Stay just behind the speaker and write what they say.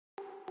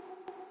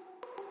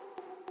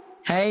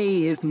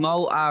Hey, it's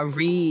Mo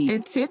Ari.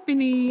 And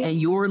Tiffany.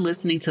 And you're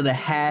listening to the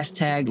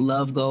hashtag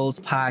Love Goals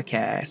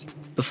podcast.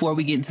 Before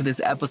we get into this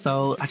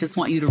episode, I just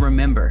want you to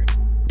remember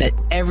that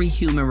every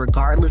human,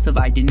 regardless of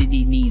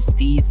identity, needs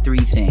these three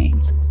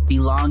things: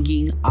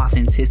 belonging,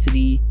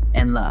 authenticity,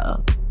 and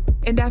love.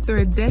 And after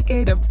a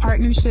decade of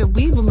partnership,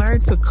 we've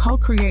learned to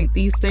co-create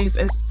these things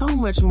and so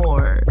much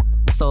more.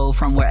 So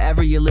from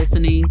wherever you're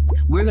listening,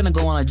 we're going to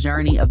go on a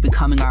journey of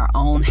becoming our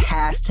own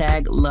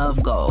hashtag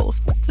Love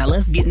Goals. Now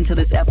let's get into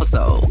this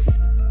episode.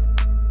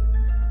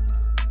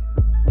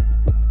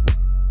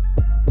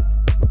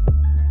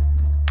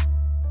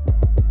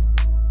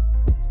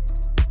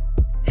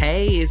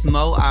 Hey, it's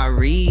Mo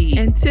Ari.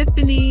 And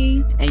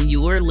Tiffany. And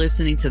you're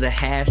listening to the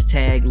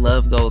hashtag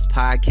Love Goals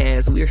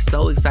podcast. We are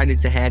so excited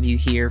to have you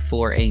here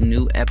for a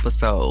new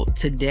episode.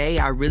 Today,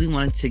 I really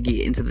wanted to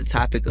get into the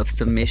topic of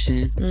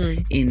submission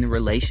in the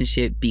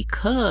relationship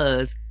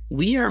because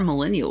we are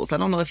millennials. I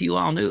don't know if you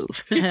all knew,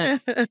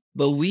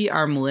 but we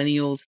are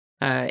millennials.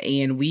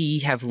 And we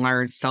have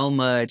learned so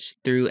much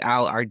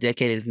throughout our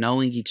decade of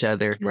knowing each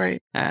other.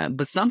 Right.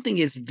 But something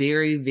is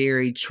very,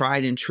 very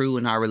tried and true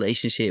in our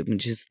relationship,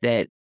 which is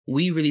that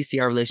we really see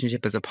our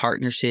relationship as a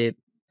partnership,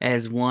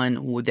 as one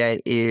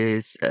that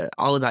is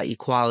all about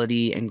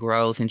equality and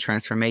growth and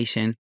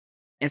transformation.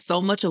 And so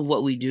much of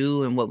what we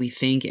do and what we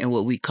think and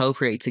what we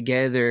co-create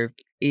together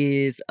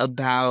is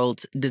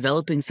about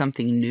developing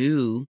something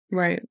new.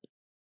 Right.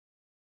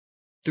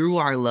 Through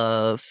our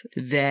love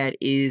that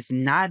is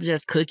not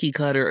just cookie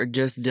cutter or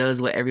just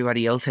does what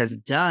everybody else has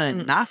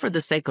done, not for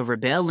the sake of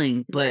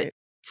rebelling, but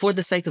for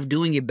the sake of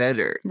doing it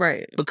better.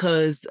 Right.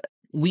 Because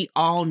we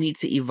all need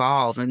to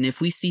evolve. And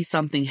if we see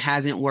something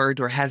hasn't worked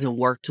or hasn't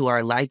worked to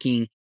our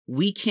liking,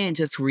 we can't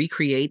just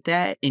recreate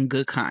that in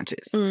good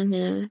conscience.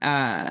 Mm-hmm.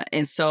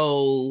 And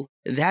so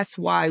that's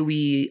why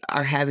we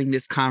are having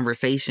this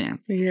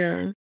conversation.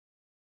 Yeah.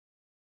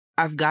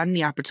 I've gotten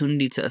the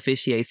opportunity to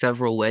officiate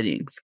several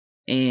weddings.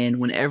 And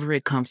whenever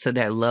it comes to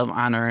that love,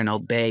 honor, and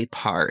obey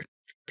part,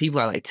 people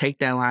are like, take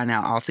that line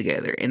out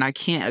altogether. And I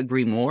can't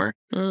agree more.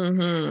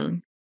 Mm-hmm.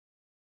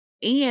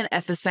 And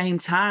at the same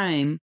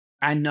time,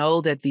 I know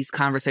that these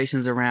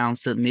conversations around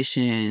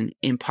submission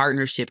in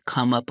partnership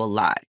come up a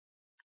lot.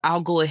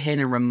 I'll go ahead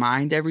and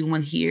remind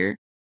everyone here,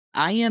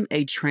 I am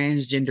a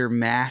transgender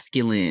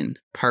masculine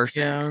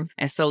person. Yeah.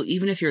 And so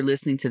even if you're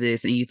listening to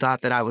this and you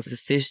thought that I was a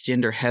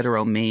cisgender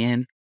hetero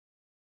man,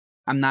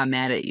 I'm not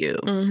mad at you.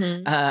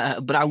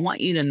 Mm-hmm. But I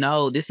want you to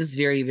know this is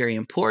very, very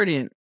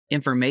important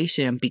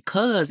information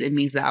because it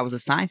means that I was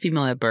assigned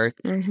female at birth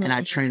and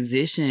I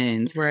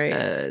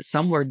transitioned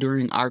somewhere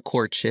during our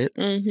courtship.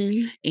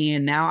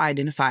 And now I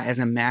identify as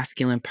a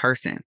masculine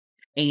person.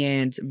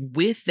 And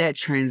with that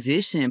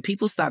transition,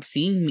 people stop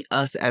seeing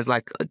us as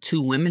like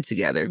two women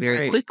together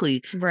very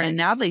quickly. And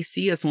now they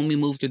see us when we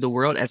move through the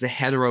world as a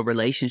hetero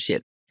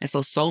relationship. And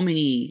so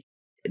many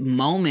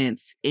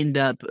moments end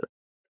up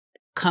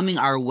coming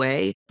our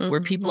way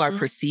where people are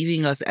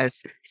perceiving us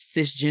as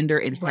cisgender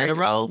and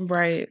hetero.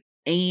 Right.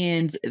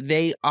 And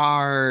they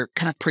are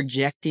kind of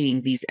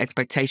projecting these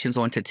expectations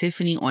onto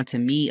Tiffany, onto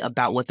me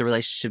about what the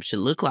relationship should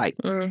look like.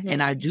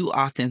 And I do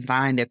often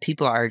find that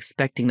people are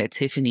expecting that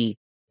Tiffany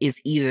is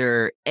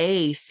either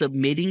A,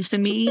 submitting to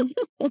me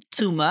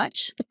too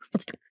much,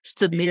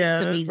 submitting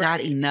to me not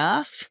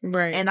enough.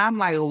 And I'm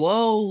like,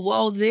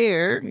 whoa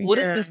there. What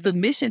is the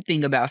submission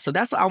thing about? So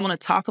that's what I want to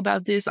talk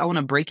about this. I want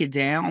to break it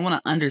down. I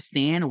want to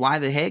understand why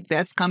the heck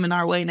that's coming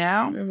our way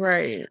now.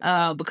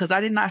 Because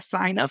I did not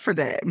sign up for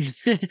that.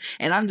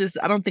 And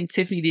I don't think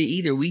Tiffany did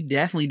either. We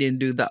definitely didn't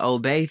do the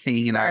obey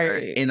thing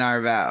in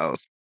our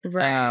vows.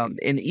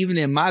 And even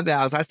in my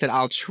vows, I said,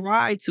 I'll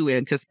try to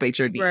anticipate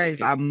your needs.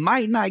 I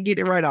might not get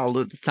it right all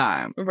of the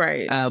time.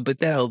 But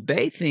that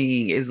obey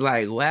thing is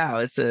like, wow,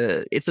 it's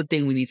a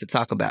thing we need to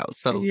talk about.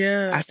 So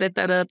I set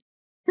that up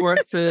for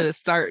us to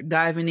start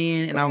diving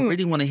in. And I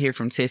really want to hear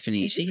from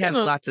Tiffany. She has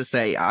a lot to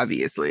say,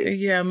 obviously.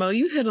 Yeah, Mo,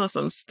 you hit on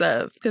some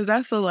stuff because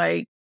I feel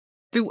like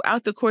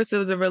throughout the course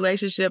of the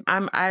relationship,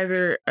 I'm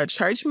either a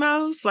church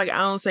mouse, like I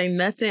don't say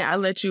nothing, I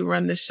let you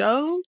run the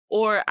show,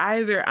 or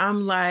either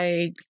I'm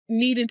like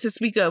needing to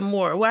speak up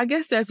more. Well, I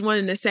guess that's one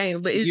and the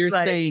same, but it's You're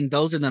like, saying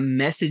those are the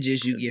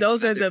messages you get.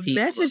 Those are the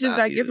messages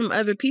I get from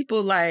other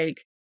people.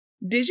 Like,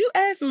 did you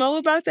ask Mo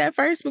about that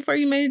first before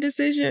you made a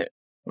decision?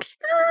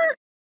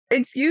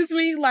 Excuse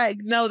me? Like,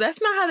 no,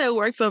 that's not how that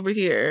works over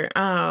here.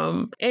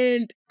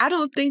 And I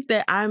don't think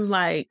that I'm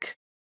like,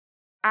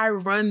 I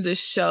run the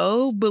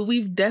show, but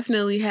we've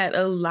definitely had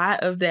a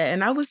lot of that.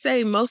 And I would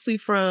say mostly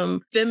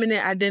from feminine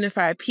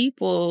identified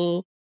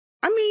people.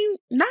 I mean,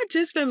 not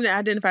just feminine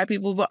identified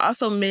people, but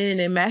also men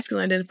and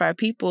masculine identified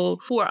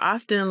people who are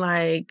often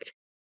like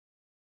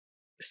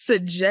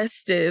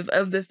suggestive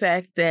of the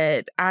fact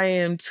that I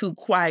am too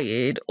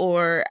quiet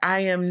or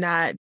I am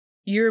not,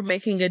 you're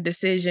making a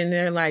decision.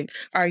 They're like,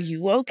 are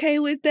you okay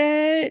with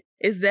that?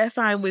 Is that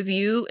fine with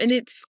you? And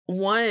it's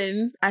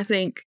one, I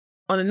think,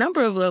 on a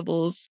number of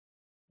levels,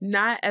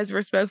 not as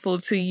respectful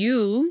to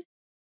you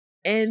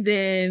And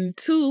then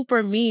 2,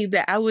 for me,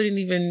 that I wouldn't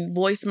even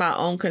voice my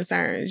own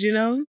concerns, you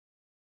know?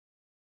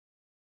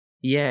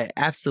 Yeah,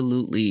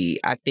 absolutely.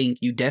 I think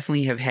you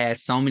definitely have had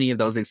so many of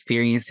those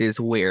experiences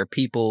where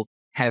people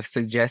have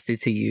suggested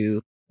to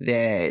you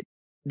that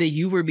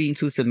you were being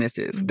too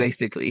submissive,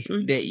 basically,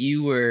 that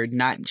you were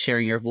not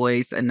sharing your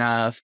voice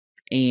enough,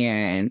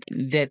 and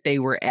that they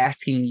were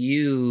asking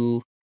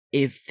you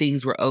if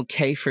things were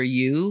okay for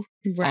you,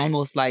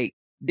 almost like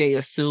they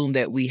assumed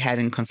that we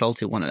hadn't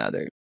consulted one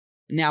another.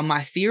 Now,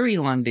 my theory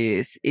on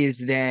this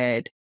is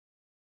that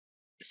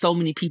so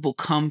many people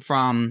come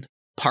from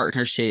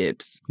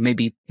partnerships,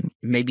 maybe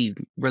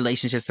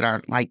relationships that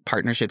aren't like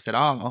partnerships at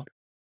all,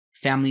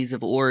 families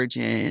of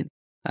origin,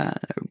 uh,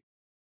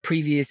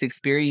 previous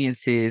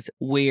experiences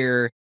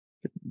where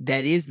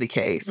that is the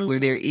case, where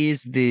there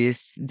is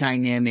this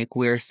dynamic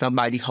where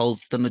somebody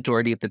holds the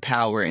majority of the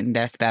power and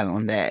that's that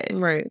on that.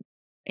 Right.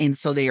 And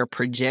so they are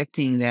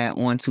projecting that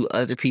onto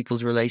other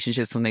people's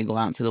relationships when they go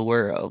out into the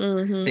world.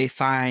 They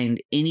find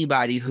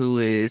anybody who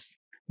is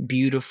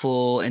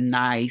beautiful and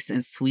nice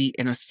and sweet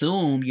and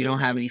assume you don't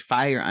have any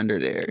fire under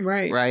there.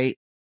 Right.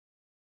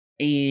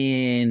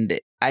 And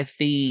I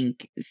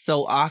think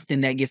so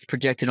often that gets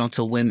projected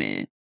onto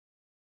women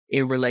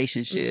in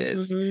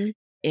relationships.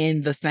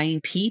 And the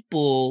same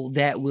people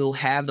that will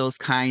have those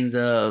kinds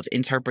of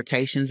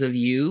interpretations of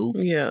you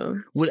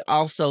would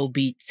also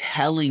be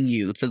telling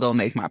you to go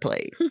make my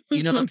plate.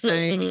 You know what I'm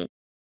saying?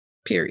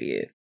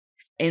 Period.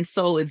 And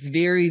so it's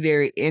very,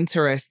 very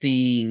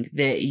interesting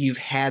that you've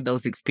had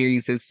those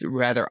experiences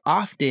rather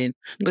often,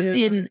 but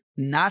then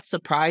not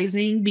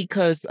surprising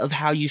because of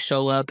how you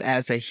show up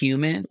as a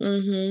human.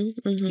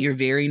 You're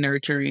very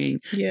nurturing,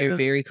 you're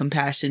very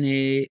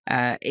compassionate,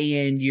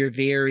 and you're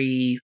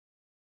very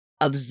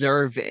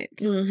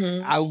observant.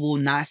 I will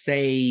not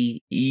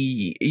say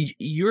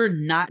you're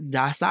not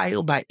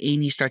docile by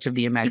any stretch of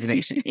the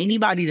imagination.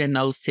 Anybody that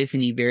knows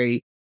Tiffany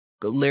very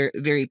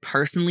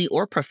personally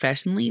or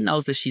professionally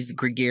knows that she's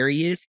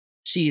gregarious.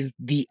 She's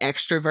the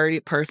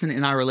extroverted person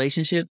in our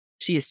relationship.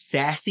 She is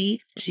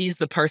sassy. She's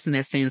the person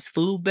that sends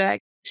food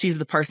back. She's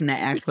the person that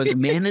acts like a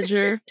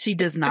manager. She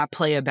does not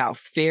play about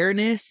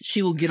fairness.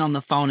 She will get on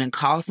the phone and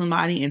call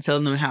somebody and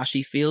tell them how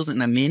she feels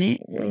in a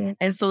minute.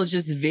 And so it's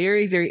just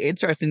very, very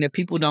interesting that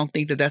people don't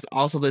think that that's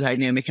also the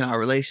dynamic in our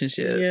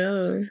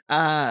relationship.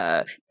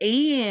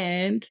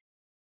 And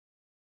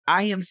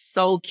I am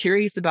so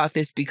curious about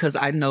this because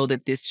I know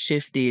that this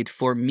shifted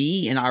for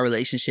me in our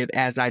relationship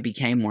as I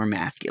became more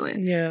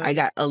masculine. I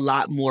got a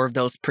lot more of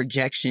those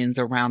projections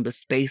around the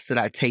space that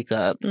I take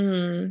up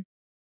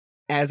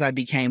as I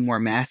became more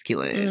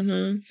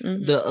masculine.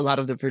 A lot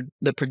of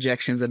the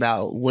projections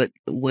about what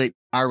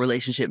our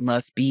relationship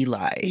must be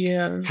like,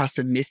 how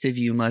submissive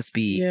you must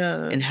be,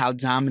 and how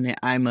dominant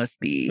I must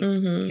be,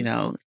 you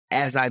know,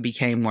 as I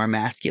became more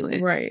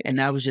masculine. And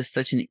that was just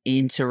such an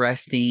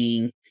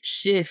interesting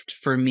shift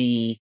for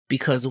me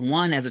because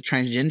one, as a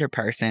transgender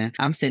person,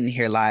 I'm sitting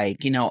here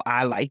like, you know,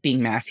 I like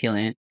being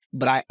masculine,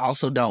 but I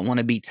also don't want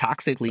to be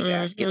toxically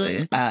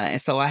masculine.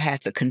 And so I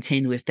had to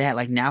contend with that.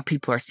 Like now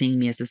people are seeing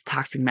me as this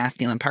toxic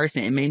masculine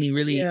person. It made me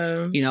really,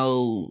 you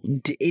know,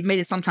 it made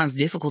it sometimes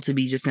difficult to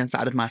be just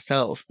inside of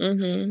myself.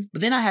 But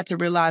then I had to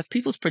realize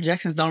people's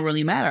projections don't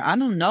really matter. I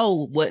don't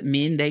know what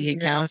men they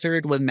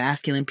encountered, what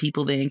masculine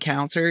people they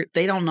encountered.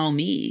 They don't know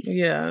me.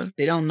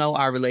 They don't know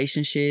our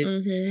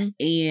relationship.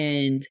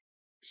 And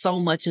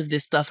so much of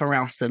this stuff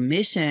around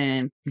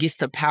submission gets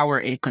to power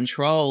and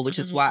control, which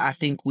is why I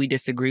think we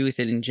disagree with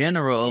it in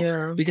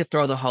general. We could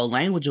throw the whole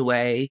language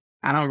away.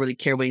 I don't really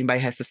care what anybody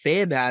has to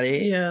say about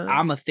it.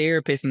 I'm a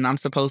therapist and I'm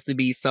supposed to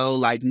be so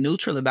like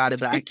neutral about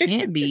it, but I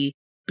can't be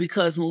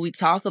because when we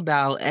talk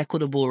about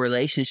equitable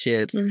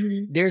relationships,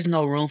 there's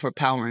no room for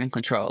power and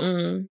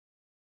control.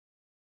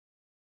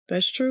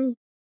 That's true.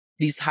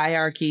 These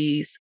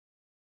hierarchies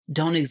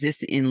don't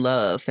exist in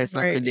love that's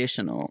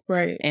unconditional.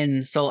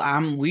 And so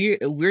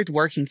we're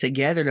working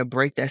together to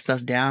break that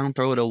stuff down,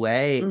 throw it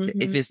away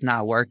if it's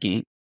not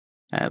working.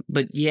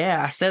 But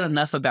yeah, I said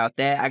enough about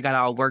that. I got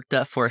all worked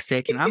up for a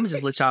second. I'm gonna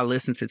just let y'all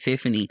listen to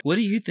Tiffany. What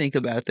do you think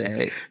about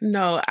that?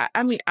 No,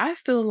 I mean, I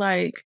feel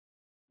like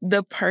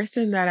the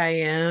person that I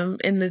am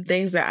and the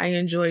things that I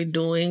enjoy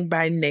doing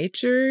by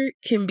nature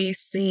can be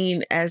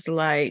seen as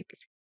like,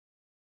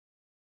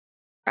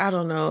 I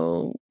don't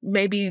know,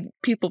 maybe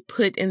people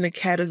put in the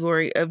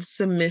category of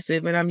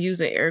submissive, and I'm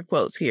using air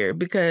quotes here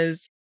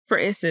because, for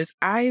instance,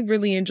 I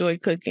really enjoy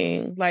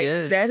cooking. Like,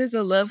 that is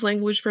a love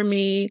language for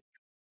me.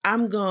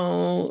 I'm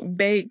going to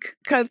bake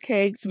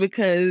cupcakes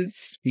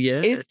because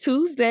it's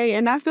Tuesday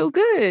and I feel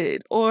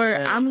good. Or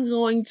I'm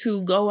going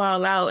to go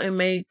all out and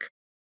make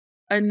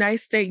a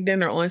nice steak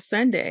dinner on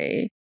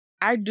Sunday.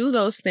 I do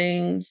those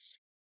things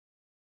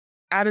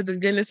out of the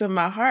goodness of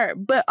my heart,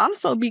 but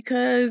also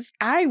because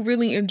I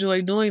really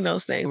enjoy doing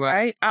those things,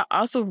 right? I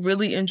also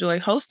really enjoy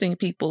hosting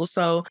people.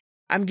 So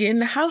I'm getting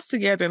the house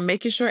together,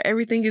 making sure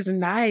everything is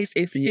nice.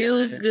 It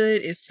feels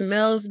good. It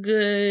smells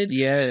good.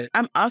 Yeah.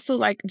 I'm also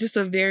like just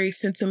a very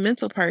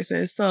sentimental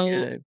person.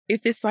 So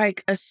if it's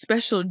like a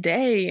special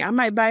day, I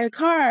might buy a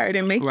card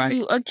and make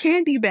you a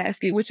candy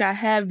basket, which I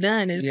have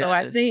done. And so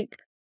I think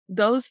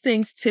those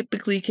things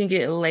typically can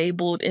get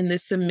labeled in the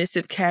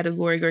submissive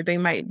category, or they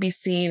might be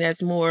seen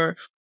as more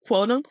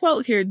quote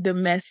unquote here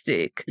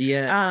domestic.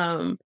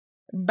 Yeah.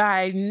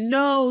 By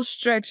no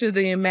stretch of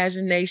the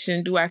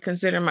imagination do I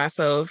consider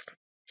myself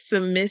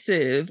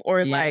submissive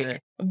or like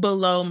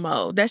below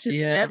mode. That's just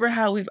never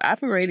how we've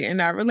operated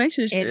in our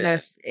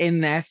relationship.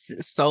 And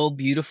that's so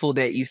beautiful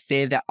that you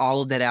said that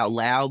all of that out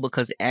loud,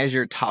 because as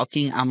you're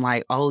talking, I'm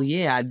like, oh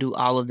yeah, I do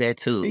all of that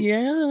too.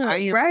 Yeah, I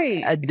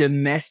am a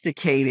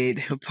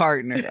domesticated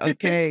partner.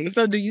 Okay.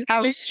 So do you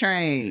house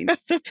trained?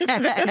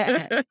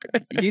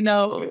 You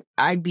know,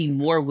 I'd be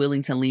more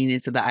willing to lean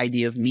into the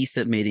idea of me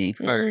submitting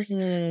first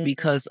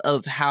because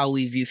of how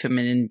we view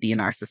femininity in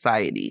our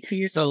society.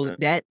 So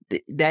that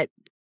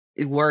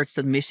word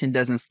submission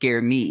doesn't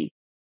scare me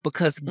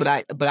because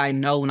but I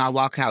know when I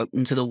walk out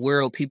into the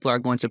world, people are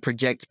going to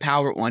project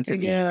power onto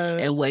me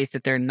in ways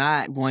that they're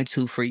not going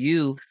to for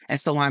you. And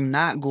so I'm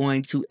not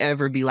going to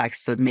ever be like,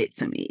 submit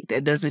to me.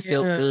 That doesn't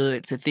feel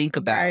good to think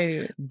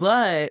about.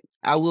 But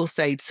I will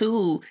say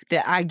too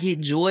that I get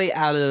joy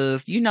out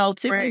of, you know,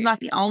 Tiffany's not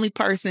the only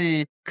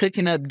person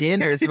cooking up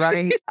dinners,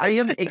 right? I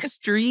am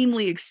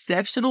extremely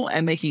exceptional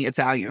at making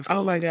Italian food.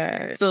 Oh my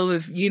God. So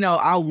if, you know,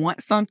 I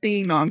want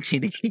something, no, I'm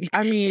kidding.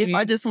 I mean, if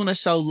I just want to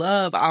show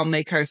love, I'll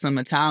make her some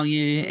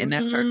Italian and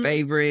that's her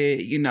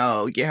favorite, you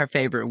know, get her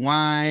favorite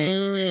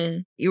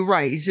wine. You're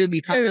right. It should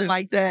be something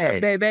like that.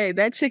 Baby,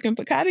 that chicken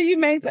piccata you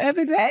made the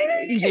other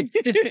day.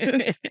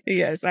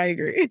 Yes, I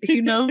agree.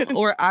 You know,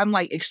 or I'm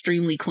like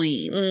extremely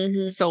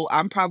clean. So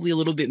I'm probably a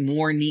little bit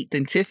more neat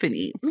than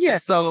Tiffany. Yeah.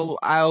 So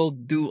I'll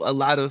do a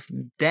lot of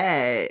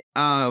that.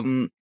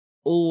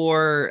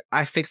 Or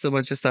I fix a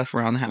bunch of stuff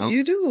around the house.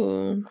 You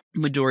do.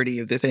 Majority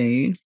of the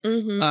things.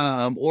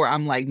 Or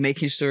I'm like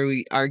making sure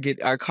our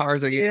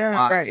cars are getting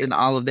washed and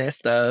all of that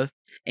stuff.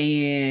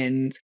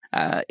 And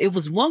it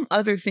was one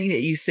other thing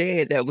that you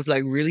said that was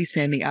like really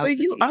standing out. But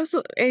you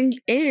also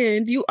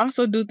and you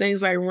also do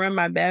things like run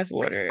my bath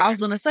water. I was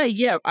gonna say,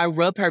 yeah, I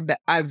run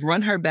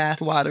her bath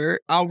water.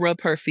 I'll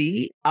rub her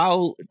feet.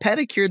 I'll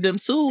pedicure them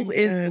too.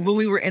 When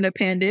we were in a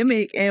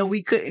pandemic and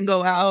we couldn't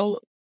go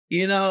out,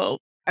 you know,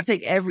 I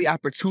take every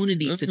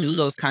opportunity to do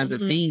those kinds of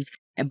things.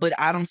 But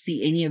I don't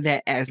see any of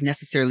that as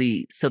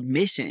necessarily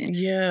submission.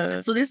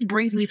 Yeah. So this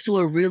brings me to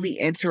a really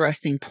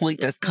interesting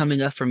point that's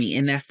coming up for me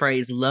in that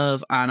phrase,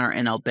 love, honor,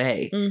 and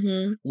obey.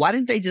 Why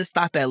didn't they just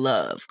stop at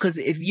love? Because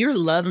if you're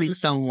loving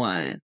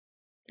someone,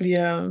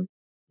 you're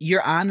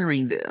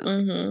honoring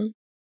them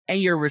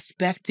and you're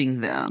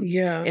respecting them.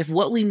 Yeah. If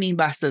what we mean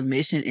by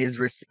submission is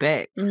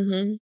respect,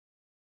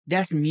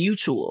 that's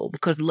mutual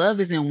because love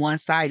isn't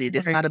one-sided.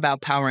 It's not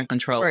about power and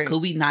control.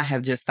 Could we not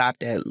have just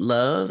stopped at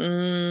love?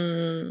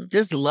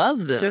 Just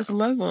love them. Just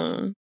love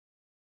them.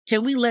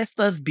 Can we let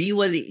stuff be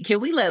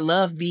can we let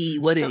love be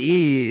what it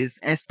is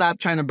and stop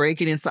trying to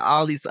break it into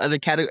all these other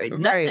categories?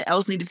 Nothing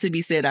else needed to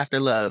be said after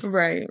love.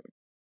 Right.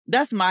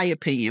 That's my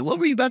opinion. What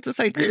were you about to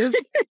say, Tiff?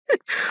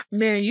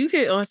 Man, you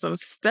hit on some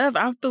stuff.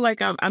 I feel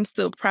like I'm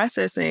still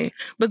processing.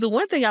 But the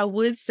one thing I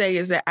would say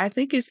is that I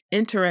think it's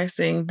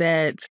interesting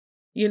that,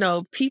 you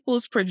know,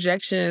 people's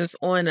projections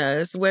on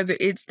us, whether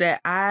it's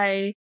that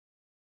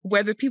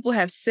whether people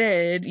have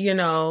said, you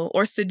know,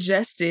 or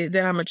suggested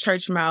that I'm a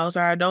church mouse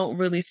or I don't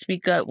really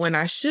speak up when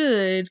I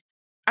should,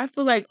 I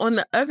feel like on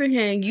the other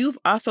hand, you've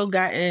also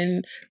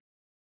gotten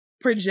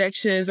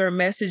projections or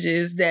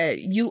messages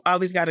that you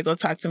always got to go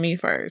talk to me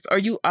first, or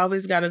you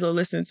always got to go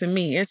listen to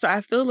me. And so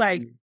I feel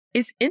like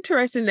it's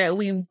interesting that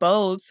we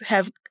both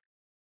have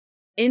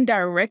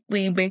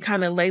indirectly been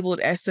kind of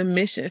labeled as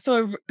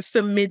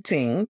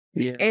submitting.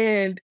 Yeah.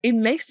 And it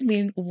makes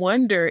me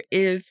wonder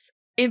if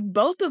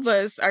both of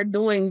us are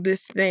doing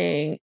this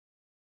thing,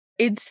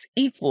 it's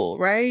equal,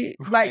 right?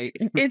 Like,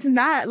 it's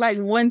not like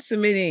one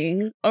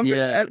submitting.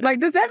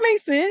 Like, does that make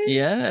sense?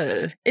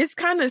 Yeah. It's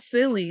kind of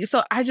silly.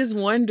 So I just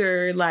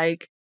wonder,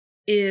 like,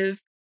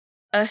 if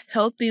a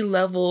healthy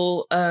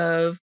level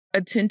of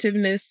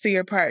attentiveness to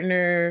your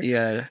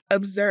partner,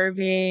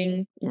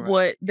 observing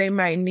what they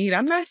might need.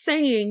 I'm not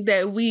saying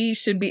that we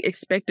should be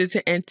expected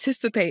to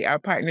anticipate our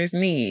partner's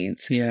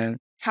needs. Yeah.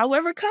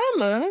 However,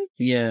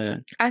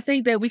 I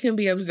think that we can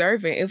be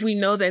observant. If we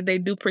know that they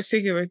do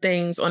particular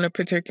things on a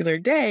particular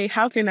day,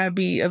 how can I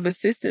be of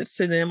assistance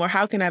to them, or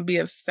how can I be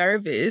of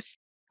service?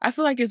 I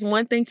feel like it's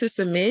one thing to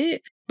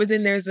submit, but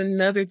then there's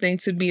another thing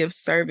to be of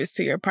service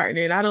to your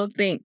partner. And I don't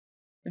think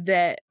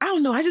that, I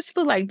don't know, I just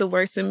feel like the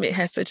word submit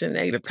has such a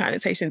negative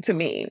connotation to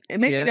me.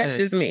 And maybe that's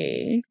just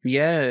me.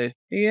 Yeah.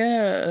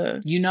 Yeah.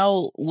 You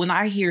know, when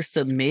I hear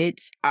submit,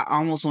 I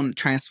almost want to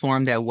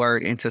transform that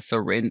word into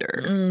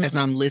surrender. As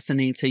I'm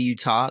listening to you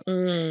talk,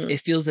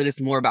 it feels that it's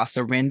more about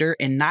surrender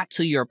and not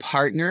to your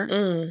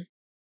partner.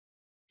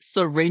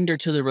 Surrender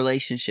to the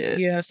relationship.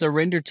 Yeah.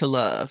 Surrender to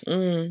love.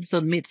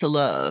 Submit to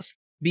love.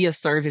 be of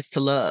service to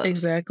love.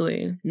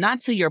 Exactly.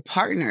 Not to your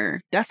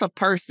partner. That's a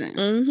person.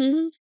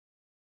 Mm-hmm.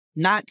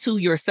 Not to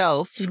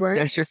yourself. Right.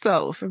 That's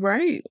yourself.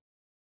 Right.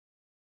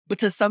 But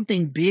to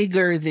something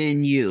bigger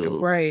than you.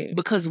 Right.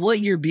 Because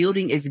what you're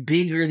building is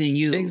bigger than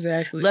you.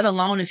 Exactly. Let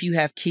alone if you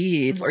have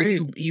kids, right,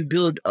 or you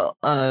build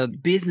a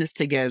business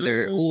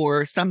together, mm-hmm,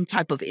 or some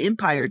type of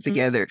empire, mm-hmm,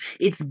 together.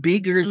 It's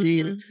bigger,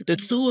 mm-hmm, than the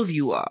two of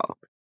you all.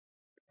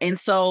 And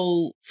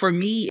so for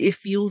me, it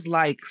feels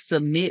like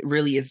submit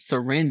really is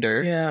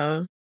surrender.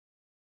 Yeah.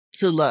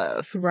 To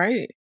love.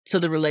 Right. To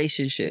the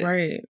relationship.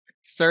 Right.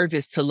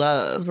 Service to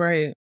love.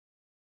 Right.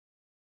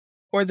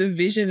 Or the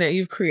vision that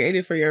you've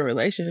created for your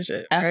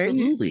relationship.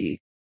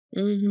 Absolutely.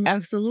 Right? Mm-hmm.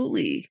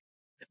 Absolutely.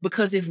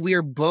 Because if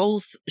we're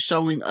both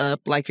showing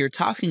up like you're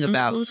talking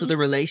about, mm-hmm, to the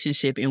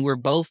relationship, and we're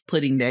both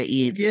putting that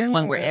in to the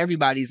point where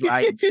everybody's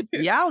like,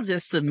 y'all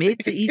just submit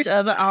to each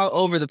other all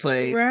over the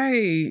place.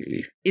 Right.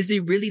 Is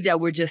it really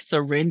that we're just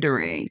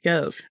surrendering?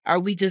 Yep. Are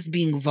we just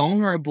being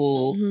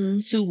vulnerable, mm-hmm,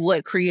 to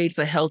what creates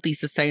a healthy,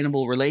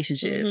 sustainable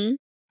relationship? Mm-hmm.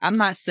 I'm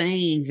not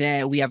saying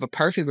that we have a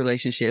perfect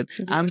relationship.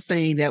 Mm-hmm. I'm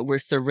saying that we're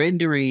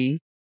surrendering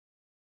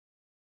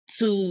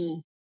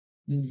to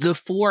the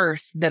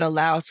force that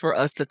allows for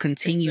us to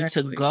continue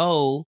to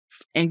go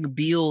and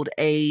build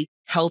a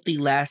healthy,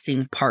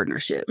 lasting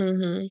partnership.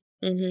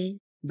 Mm-hmm.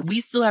 Mm-hmm. We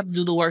still have to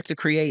do the work to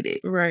create it.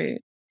 Right.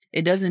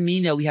 It doesn't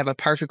mean that we have a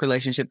perfect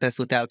relationship that's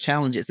without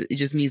challenges. It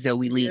just means that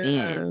we lean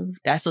in.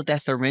 That's what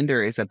that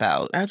surrender is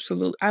about.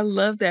 Absolutely. I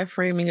love that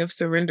framing of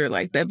surrender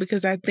like that,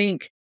 because I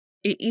think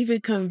it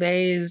even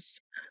conveys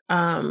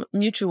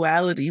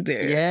mutuality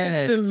there.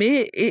 Yeah.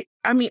 Submit it.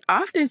 I mean,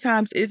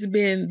 oftentimes it's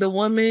been the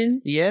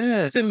woman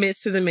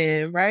submits to the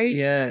man, right?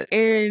 Yeah.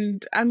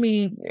 And I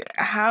mean,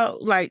 how,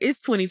 like, it's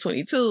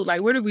 2022.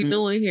 Like, what are we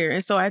doing here?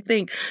 And so I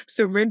think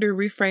surrender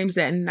reframes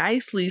that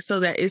nicely so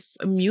that it's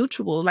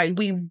mutual. Like,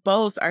 we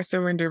both are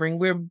surrendering.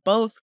 We're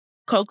both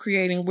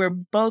co-creating. We're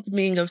both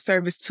being of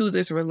service to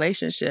this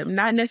relationship.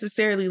 Not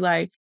necessarily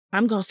like,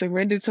 I'm going to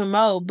surrender to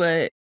Mo,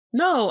 but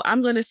no,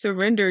 I'm going to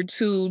surrender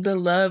to the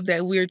love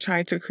that we're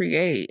trying to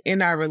create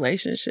in our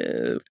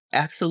relationship.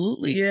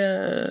 Absolutely.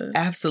 Yeah.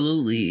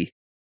 Absolutely.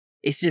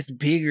 It's just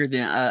bigger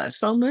than us.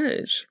 So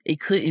much.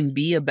 It couldn't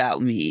be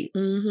about me.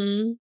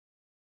 Mm-hmm.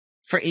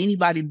 For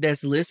anybody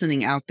that's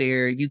listening out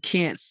there, you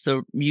can't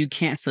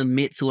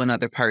submit to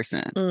another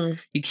person.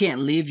 You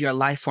can't live your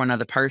life for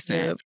another person.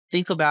 Yep.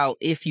 Think about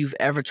if you've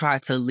ever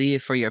tried to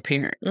live for your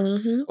parents,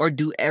 mm-hmm, or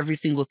do every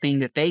single thing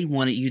that they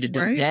wanted you to do.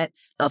 Right.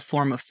 That's a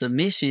form of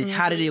submission. Mm-hmm.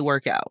 How did it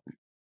work out?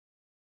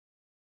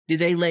 Did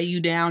they lay you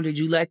down? Did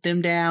you let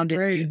them down?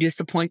 Did you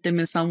disappoint them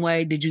in some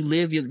way? Did you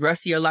live the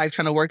rest of your life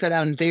trying to work that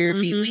out in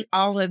therapy? Mm-hmm. We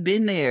all have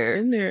been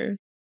there.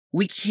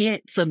 We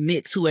can't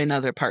submit to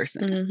another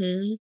person.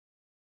 Mm-hmm.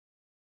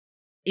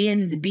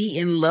 And be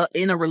in love,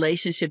 in a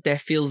relationship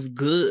that feels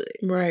good.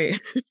 Right.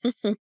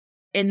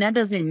 And that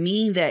doesn't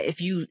mean that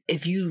if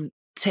you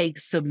take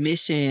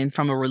submission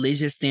from a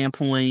religious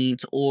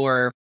standpoint,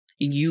 or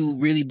you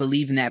really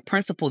believe in that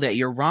principle, that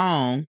you're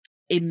wrong.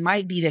 It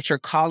might be that you're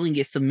calling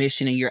it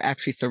submission and you're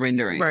actually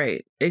surrendering.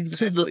 Right.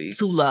 Exactly.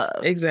 To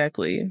love.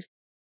 Exactly.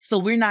 So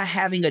we're not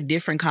having a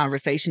different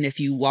conversation if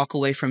you walk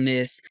away from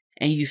this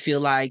and you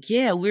feel like,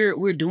 yeah,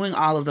 we're doing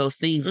all of those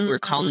things. Mm-hmm. We're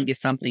calling it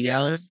something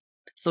else.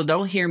 So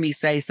don't hear me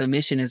say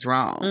submission is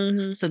wrong.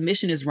 Mm-hmm.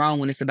 Submission is wrong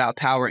when it's about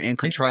power and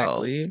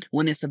control. Exactly.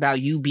 When it's about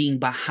you being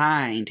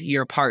behind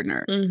your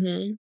partner.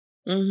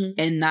 Mm-hmm. Mm-hmm.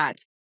 And not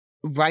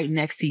right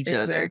next to each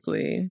other.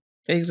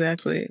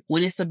 Exactly.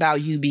 When it's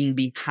about you being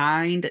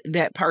behind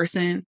that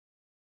person,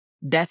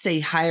 that's a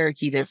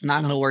hierarchy that's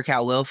not going to work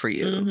out well for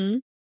you.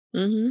 Mm-hmm.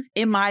 Mm-hmm.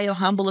 In my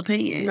humble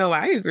opinion. No,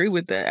 I agree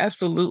with that.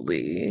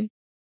 Absolutely.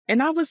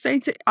 And I would say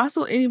to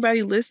also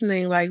anybody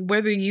listening, like,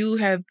 whether you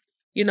have,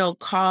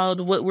 called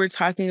what we're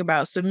talking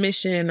about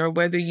submission, or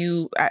whether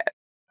you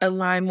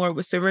align more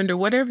with surrender,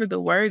 whatever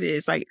the word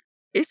is, like,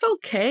 it's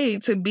okay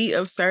to be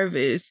of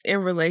service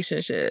in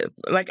relationship.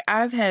 Like,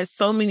 I've had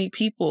so many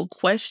people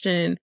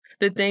question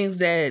the things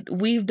that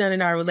we've done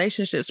in our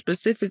relationship,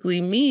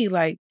 specifically me,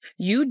 like,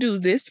 you do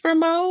this for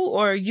Mo,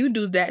 or you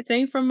do that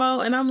thing for Mo.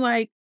 And I'm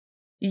like,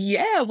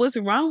 yeah, what's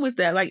wrong with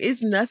that? Like,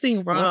 it's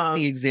nothing wrong.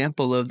 What's the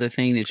example of the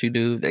thing that you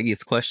do that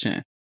gets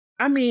questioned?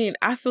 I mean,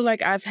 I feel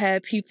like I've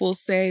had people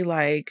say,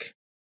 like,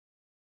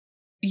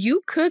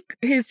 you cook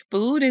his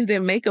food and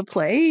then make a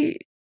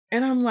plate?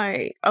 And I'm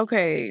like,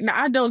 okay, now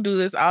I don't do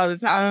this all the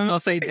time. I'm going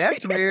to say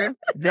that's rare.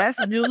 That's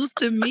news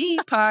to me,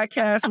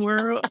 podcast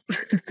world.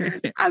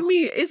 I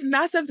mean, it's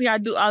not something I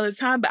do all the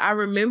time, but I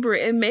remember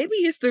it. And maybe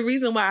it's the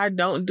reason why I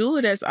don't do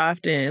it as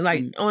often,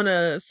 like on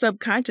a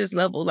subconscious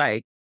level.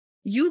 Like,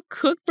 you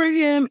cook for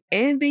him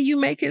and then you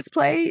make his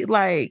plate?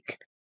 Like,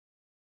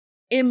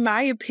 in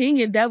my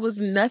opinion, that was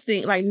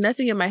nothing, like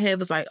nothing in my head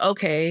was like,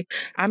 okay,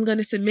 I'm going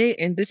to submit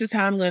and this is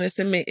how I'm going to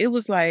submit. It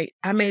was like,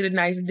 I made a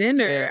nice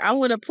dinner. Yeah. I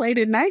would have played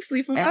it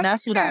nicely for my And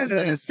that's what I was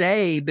going to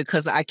say,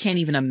 because I can't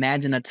even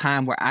imagine a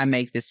time where I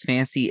make this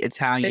fancy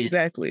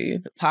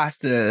Italian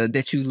pasta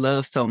that you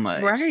love so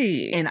much.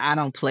 Right. And I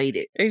don't plate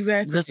it.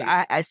 Exactly. Because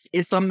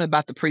it's something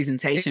about the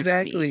presentation.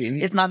 Exactly. For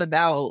me. It's not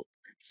about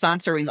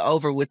sauntering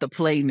over with the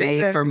plate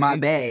made for my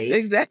bae.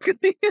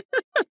 Exactly.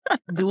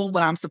 Doing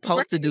what I'm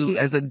supposed to do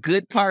as a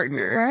good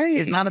partner. Right.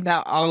 It's not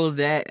about all of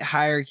that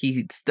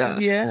hierarchy stuff.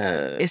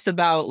 Yeah. It's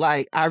about,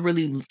 like, I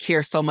really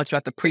care so much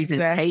about the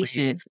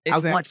presentation.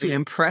 Exactly. I want to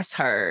impress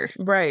her.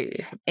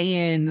 Right.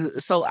 And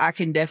so I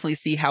can definitely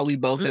see how we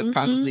both have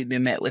probably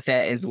been met with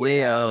that as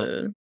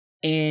well.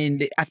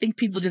 And I think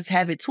people just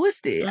have it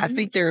twisted. I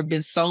think there have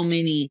been so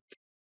many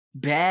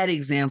bad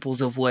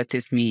examples of what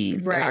this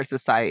means in our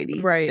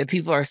society. Right. That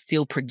people are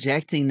still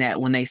projecting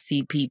that when they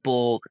see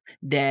people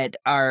that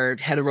are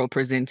hetero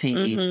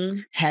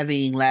presenting,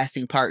 having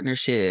lasting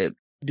partnership,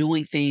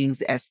 doing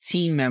things as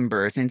team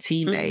members and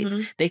teammates,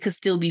 they could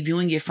still be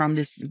viewing it from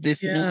this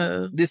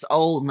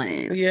old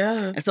lens.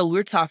 Yeah. And so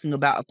we're talking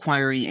about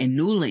acquiring a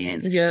new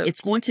lens. Yeah.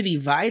 It's going to be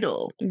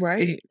vital.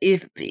 Right.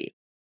 If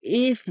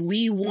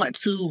we want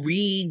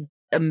to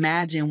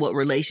reimagine what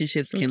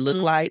relationships can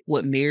look like,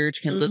 what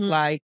marriage can look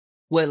like,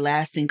 what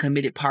lasting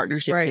committed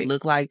partnership can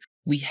look like,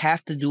 we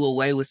have to do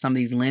away with some of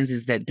these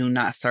lenses that do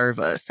not serve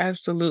us.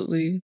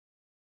 Absolutely.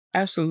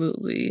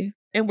 Absolutely.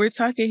 And we're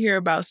talking here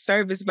about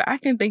service, but I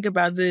can think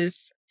about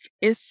this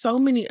in so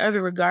many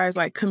other regards,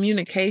 like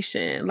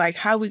communication, like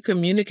how we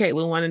communicate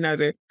with one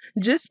another.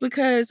 Just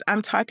because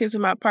I'm talking to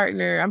my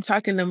partner, I'm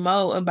talking to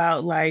Mo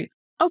about like,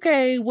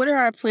 okay, what are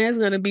our plans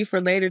going to be for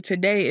later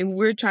today? And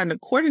we're trying to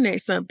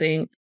coordinate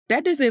something.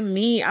 That doesn't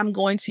mean I'm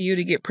going to you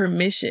to get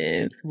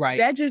permission. Right.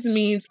 That just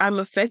means I'm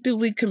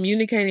effectively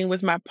communicating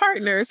with my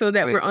partner so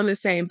that we're on the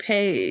same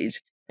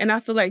page. And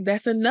I feel like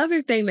that's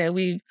another thing that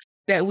we've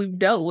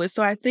dealt with.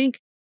 So I think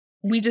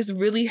we just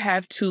really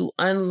have to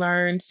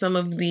unlearn some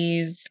of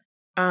these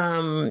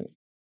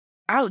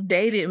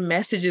outdated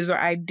messages or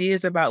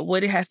ideas about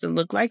what it has to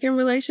look like in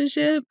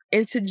relationship,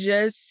 and to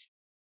just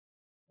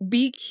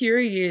be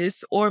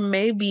curious, or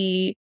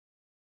maybe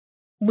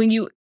when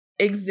you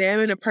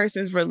examine a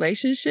person's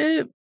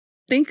relationship,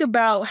 think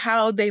about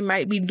how they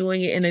might be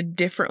doing it in a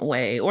different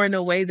way or in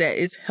a way that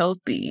is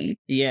healthy.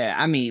 Yeah,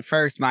 I mean,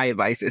 first, my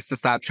advice is to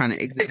stop trying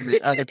to examine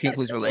other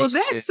people's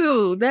relationships.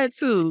 Well, that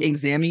too.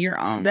 Examine your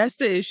own. That's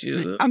the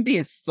issue. I'm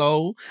being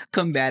so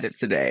combative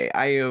today.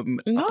 I am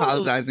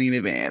apologizing in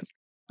advance.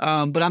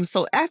 But I'm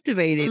so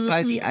activated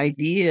by the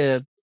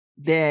idea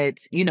that,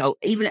 you know,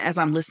 even as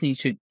I'm listening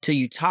to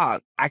you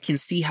talk, I can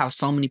see how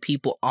so many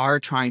people are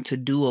trying to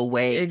do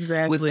away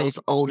with those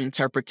old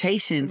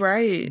interpretations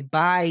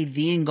by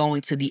then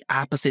going to the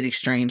opposite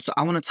extreme. So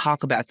I want to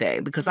talk about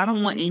that, because I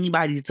don't want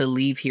anybody to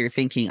leave here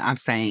thinking I'm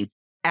saying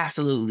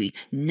absolutely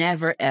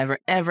never, ever,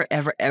 ever,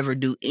 ever, ever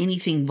do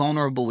anything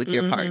vulnerable with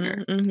your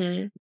partner.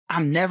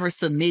 I'm never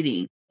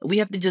submitting. We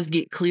have to just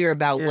get clear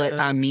about what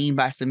I mean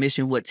by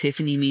submission, what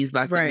Tiffany means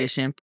by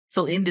submission.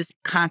 So in this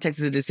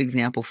context of this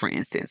example, for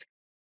instance,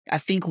 I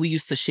think we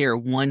used to share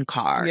one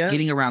car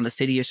getting around the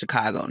city of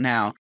Chicago.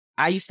 Now,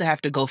 I used to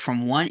have to go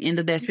from one end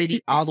of that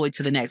city all the way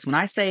to the next. When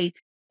I say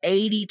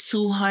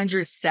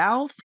 8200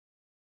 South,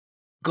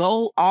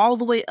 go all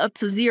the way up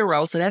to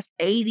 0. So that's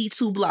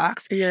 82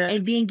 blocks.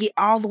 And then get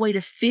all the way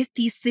to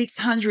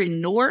 5600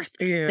 North.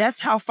 That's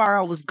how far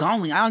I was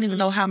going. I don't even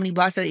know how many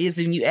blocks that is.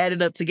 And you add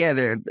it up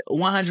together,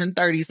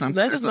 130 something.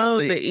 Let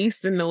alone the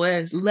east and the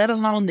west. Let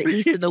alone the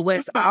east and the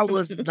west. I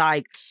was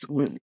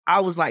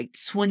like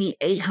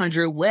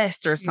 2800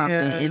 west or something.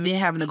 And then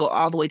having to go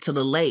all the way to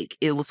the lake.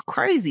 It was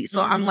crazy.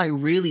 So I'm like,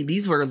 really,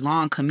 these were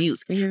long commutes.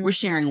 We're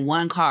sharing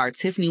one car.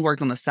 Tiffany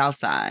worked on the south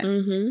side.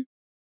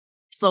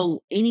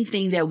 So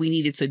anything that we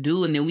needed to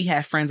do, and then we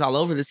had friends all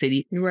over the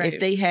city.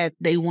 If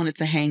they wanted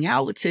to hang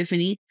out with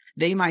Tiffany,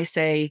 they might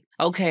say,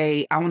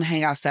 okay, I want to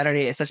hang out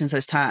Saturday at such and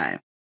such time.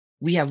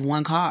 We have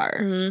one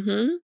car.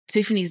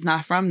 Tiffany's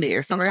not from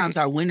there. Sometimes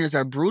our winters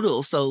are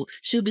brutal. So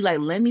she'll be like,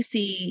 let me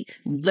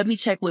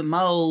check with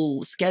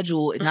Mo's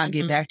schedule and not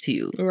get back to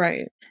you.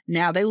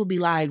 Now they will be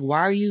like,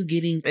 why are you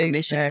getting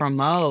permission from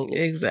Mo?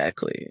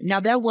 Now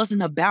that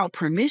wasn't about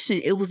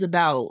permission. It was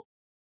about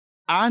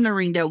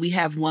honoring that we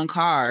have one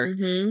car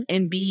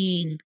and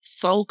being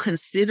so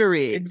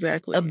considerate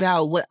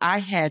about what I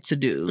had to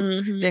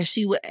do, that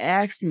she would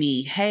ask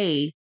me,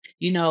 hey,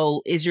 you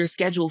know, is your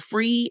schedule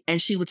free? And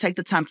she would take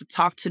the time to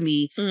talk to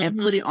me and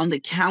put it on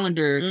the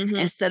calendar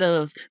instead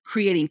of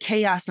creating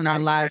chaos in our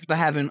lives by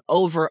having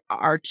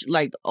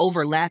overlapping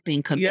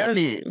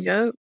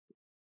commitments.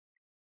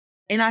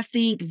 And I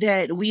think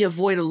that we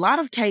avoid a lot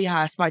of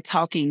chaos by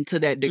talking to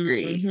that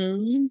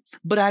degree.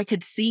 But I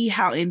could see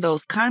how in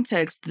those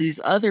contexts, these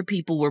other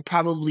people were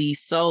probably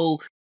so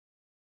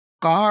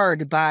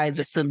scarred by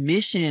the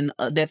submission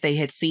that they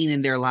had seen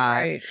in their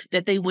lives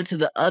that they went to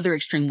the other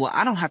extreme. Well,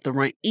 I don't have to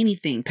run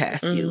anything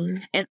past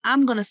you. And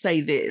I'm going to say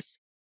this.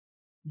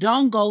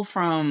 Don't go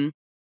from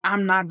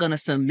I'm not going to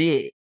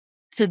submit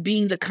to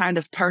being the kind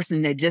of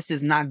person that just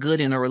is not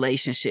good in a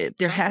relationship.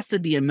 There has to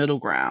be a middle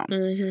ground.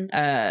 Mm-hmm.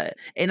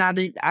 And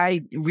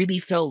I really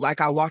felt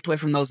like I walked away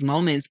from those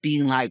moments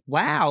being like,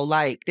 wow,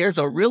 like there's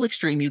a real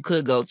extreme you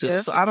could go to.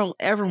 Yeah. So I don't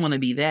ever want to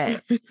be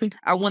that.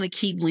 I want to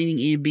keep leaning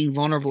in, being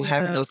vulnerable,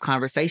 having those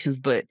conversations.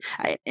 But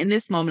in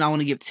this moment, I want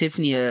to give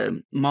Tiffany a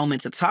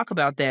moment to talk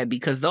about that,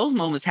 because those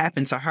moments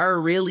happened to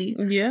her, really.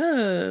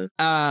 Yeah.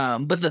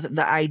 But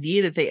the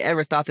idea that they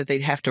ever thought that they'd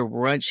have to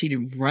run, she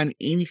didn't run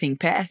anything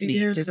past me.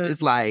 Just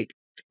is like,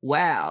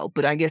 wow.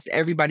 But I guess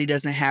everybody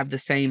doesn't have the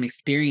same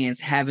experience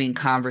having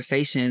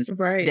conversations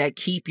that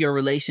keep your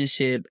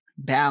relationship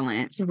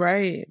balanced.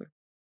 Right.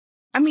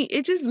 I mean,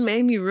 it just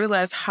made me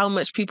realize how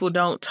much people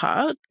don't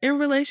talk in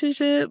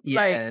relationship.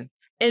 Yeah.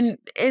 Like,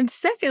 and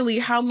secondly,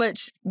 how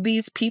much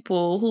these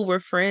people who were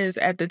friends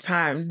at the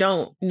time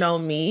don't know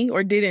me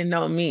or didn't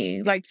know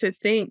me. Like, to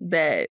think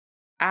that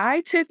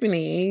I,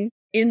 Tiffany,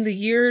 in the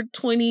year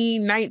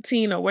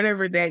 2019 or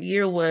whatever that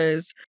year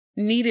was,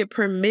 needed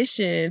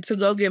permission to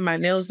go get my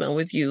nails done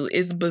with you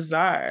is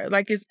bizarre.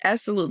 Like, it's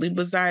absolutely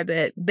bizarre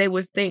that they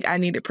would think I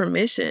needed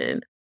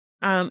permission.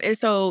 And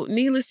so,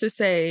 needless to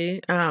say,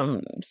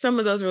 some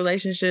of those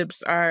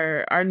relationships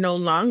are no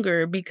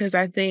longer, because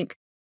I think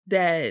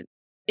that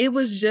it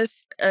was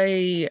just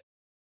an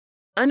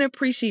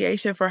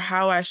appreciation for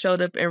how I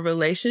showed up in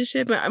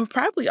relationship. And I'm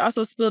probably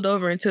also spilled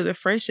over into the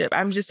friendship.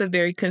 I'm just a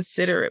very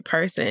considerate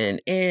person,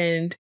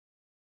 and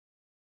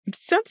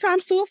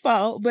sometimes to a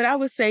fault, but I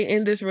would say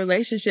in this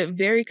relationship,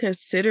 very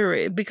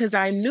considerate, because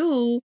I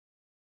knew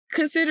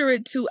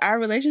considerate to our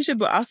relationship,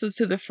 but also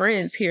to the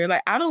friends here.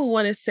 Like, I don't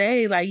want to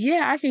say like,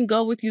 yeah, I can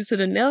go with you to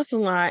the nail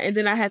salon, and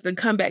then I have to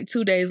come back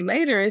 2 days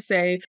later and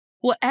say,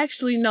 well,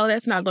 actually, no,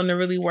 that's not going to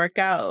really work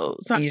out.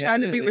 So I'm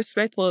trying to be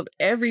respectful of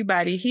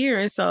everybody here.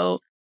 And so,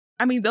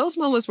 I mean, those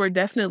moments were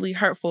definitely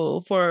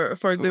hurtful for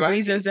the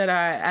reasons that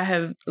I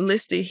have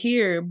listed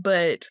here.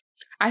 But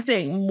I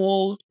think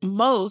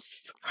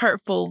most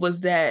hurtful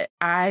was that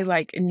I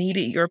like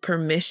needed your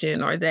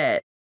permission, or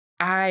that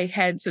I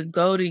had to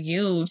go to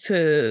you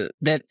to...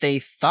 That they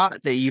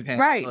thought that you had...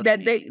 Right,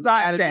 that they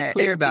thought that.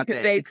 Be clear about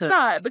that. They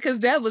thought,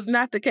 because that was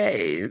not the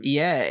case.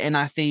 Yeah, and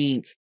I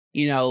think,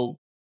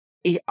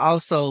 it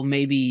also,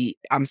 maybe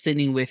I'm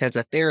sitting with, as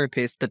a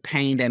therapist, the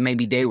pain that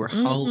maybe they were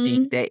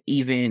holding that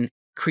even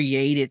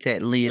created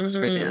that lens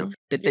for them.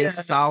 That they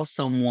saw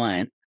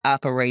someone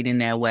operate in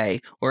that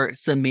way or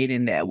submit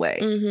in that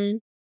way.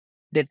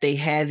 That they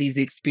had these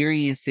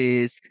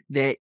experiences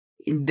that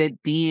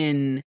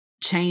then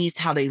changed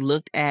how they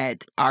looked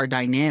at our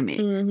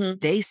dynamic.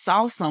 They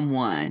saw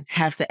someone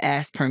have to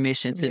ask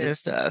permission to their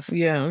stuff.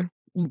 Yeah.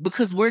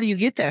 Because where do you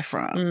get that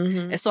from?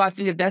 And so I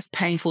think that that's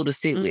painful to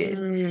sit with.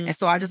 And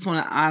so I just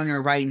want to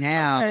honor right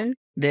now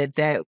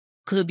that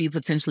could be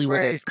potentially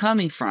where that's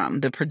coming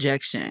from, the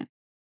projection.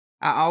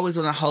 I always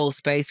want to hold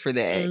space for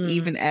that,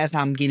 even as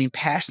I'm getting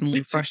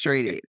passionately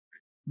frustrated.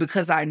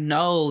 Because I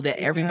know that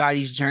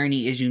everybody's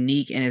journey is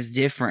unique and is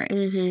different.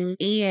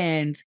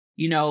 And,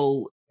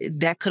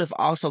 that could have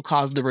also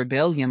caused the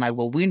rebellion. Like,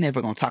 well, we're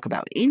never going to talk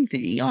about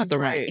anything. You don't have to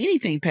write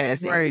anything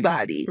past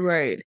anybody.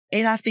 Right.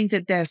 And I think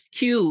that that's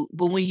cute.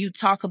 But when you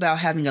talk about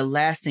having a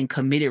lasting,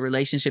 committed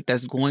relationship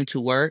that's going to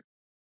work,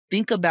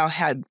 think about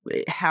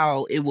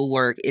how it will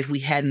work if we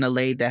hadn't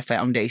laid that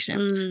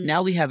foundation.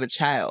 Now we have a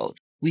child.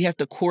 We have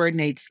to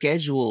coordinate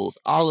schedules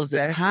all of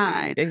the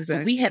time.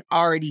 Exactly. We had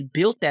already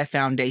built that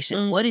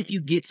foundation. What if you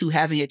get to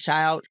having a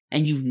child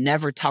and you've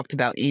never talked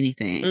about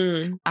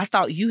anything? I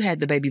thought you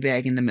had the baby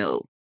bag in the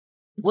milk.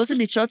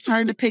 Wasn't it your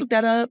turn to pick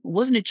that up?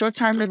 Wasn't it your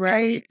turn to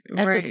pay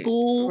at the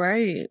school?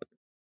 Right.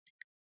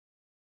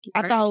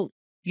 I thought,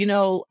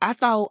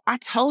 I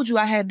told you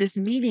I had this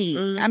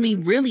meeting. I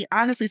mean, really,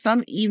 honestly,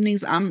 some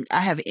evenings I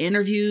have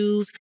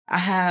interviews. I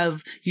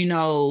have,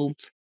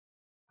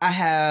 I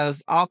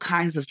have all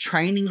kinds of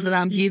trainings that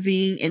I'm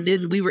giving. And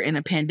then we were in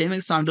a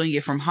pandemic, so I'm doing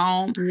it from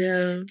home.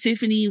 Yeah.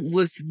 Tiffany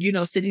was,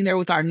 sitting there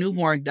with our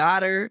newborn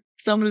daughter.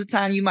 Some of the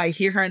time you might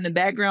hear her in the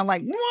background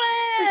like, what?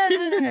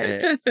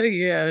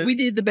 Yeah. We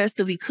did the best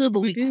that we could,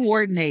 but we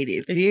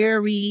coordinated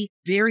very,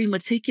 very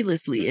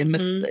meticulously and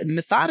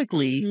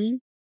methodically.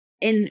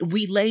 And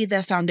we laid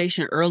that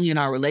foundation early in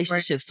our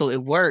relationship, so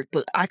it worked.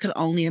 But I could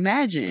only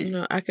imagine.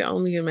 No, I can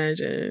only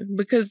imagine.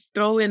 Because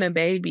throw in a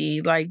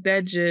baby, like,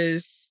 that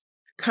just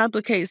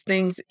complicates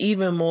things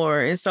even more.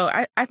 And so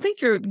I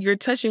think you're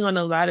touching on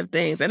a lot of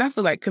things. And I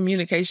feel like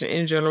communication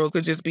in general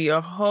could just be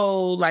a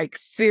whole, like,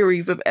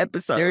 series of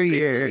episodes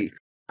here.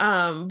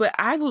 But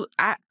I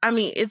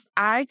mean, if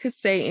I could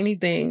say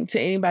anything to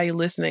anybody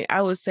listening,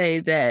 I would say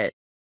that,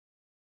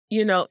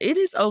 it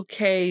is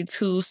okay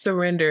to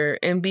surrender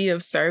and be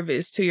of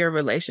service to your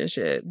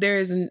relationship. There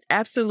is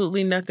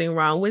absolutely nothing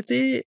wrong with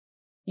it.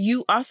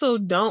 You also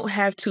don't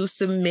have to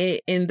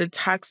submit in the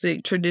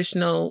toxic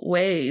traditional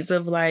ways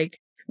of like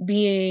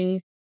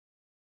being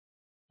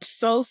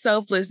so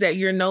selfless that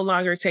you're no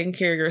longer taking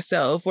care of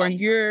yourself, or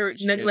you're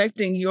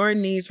neglecting your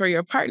needs for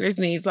your partner's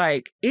needs.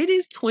 Like, it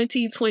is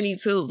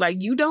 2022.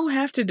 Like, you don't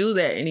have to do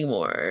that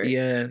anymore.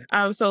 Yeah.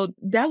 So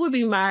that would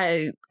be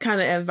my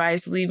kind of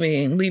advice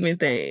leaving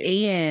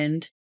things.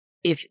 And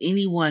if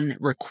anyone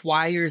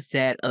requires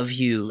that of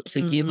you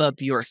to give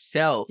up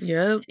yourself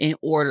in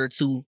order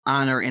to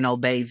honor and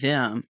obey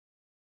them,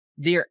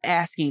 they're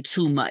asking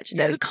too much.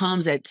 That it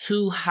comes at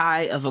too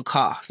high of a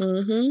cost.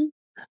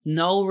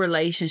 No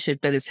relationship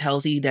that is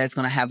healthy, that's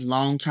going to have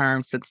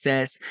long-term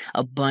success,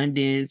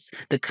 abundance,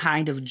 the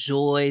kind of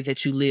joy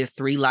that you live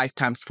 3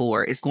 lifetimes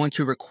for, is going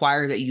to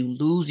require that you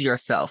lose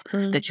yourself,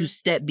 that you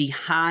step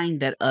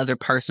behind that other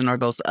person or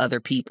those other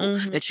people,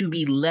 that you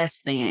be less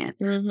than.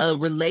 A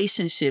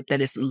relationship that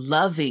is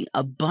loving,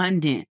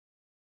 abundant,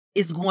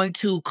 is going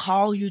to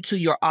call you to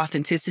your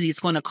authenticity.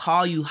 It's going to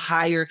call you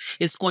higher.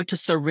 It's going to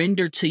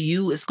surrender to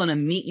you. It's going to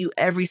meet you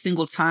every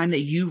single time that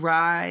you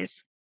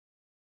rise.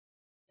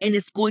 And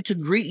it's going to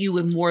greet you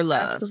with more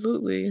love.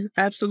 Absolutely.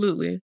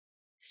 Absolutely.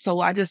 So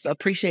I just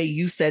appreciate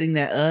you setting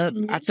that up.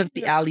 I took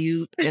the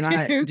alley-oop and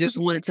I just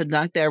wanted to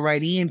dunk that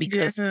right in,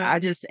 because I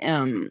just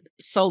am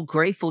so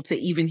grateful to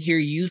even hear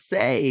you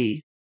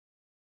say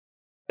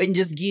and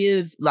just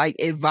give like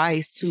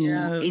advice to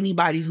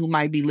anybody who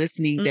might be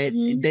listening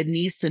that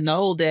needs to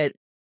know that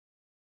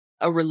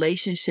a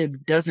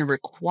relationship doesn't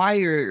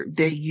require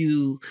that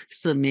you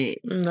submit.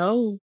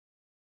 No.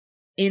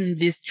 In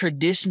this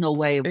traditional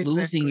way of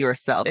losing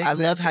yourself. I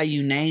love how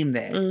you name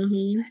that.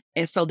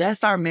 And so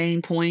that's our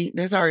main point.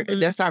 That's our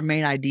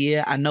main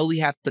idea. I know we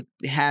have to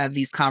have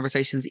these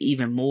conversations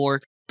even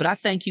more, but I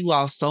thank you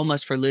all so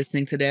much for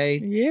listening today.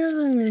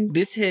 Yeah.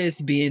 This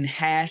has been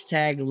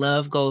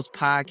 #Love Goals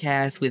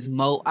Podcast with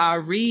Mo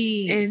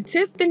Ari and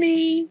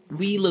Tiffany.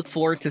 We look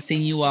forward to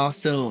seeing you all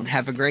soon.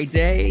 Have a great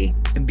day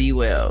and be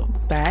well.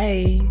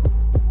 Bye.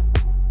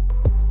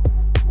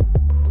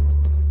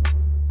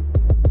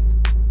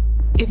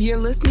 If you're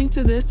listening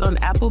to this on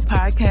Apple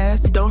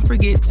Podcasts, don't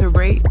forget to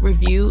rate,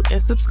 review,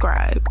 and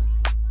subscribe.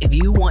 If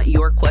you want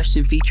your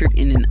question featured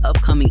in an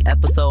upcoming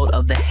episode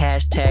of the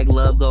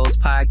 #Love Goals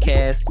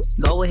Podcast,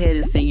 go ahead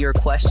and send your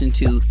question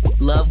to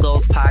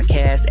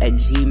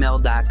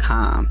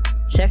lovegoalspodcast@gmail.com.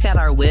 Check out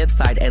our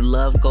website at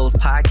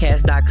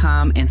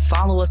lovegoalspodcast.com and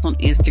follow us on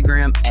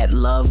Instagram at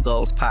Love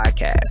Goals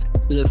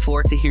Podcast. We look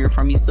forward to hearing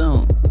from you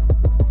soon.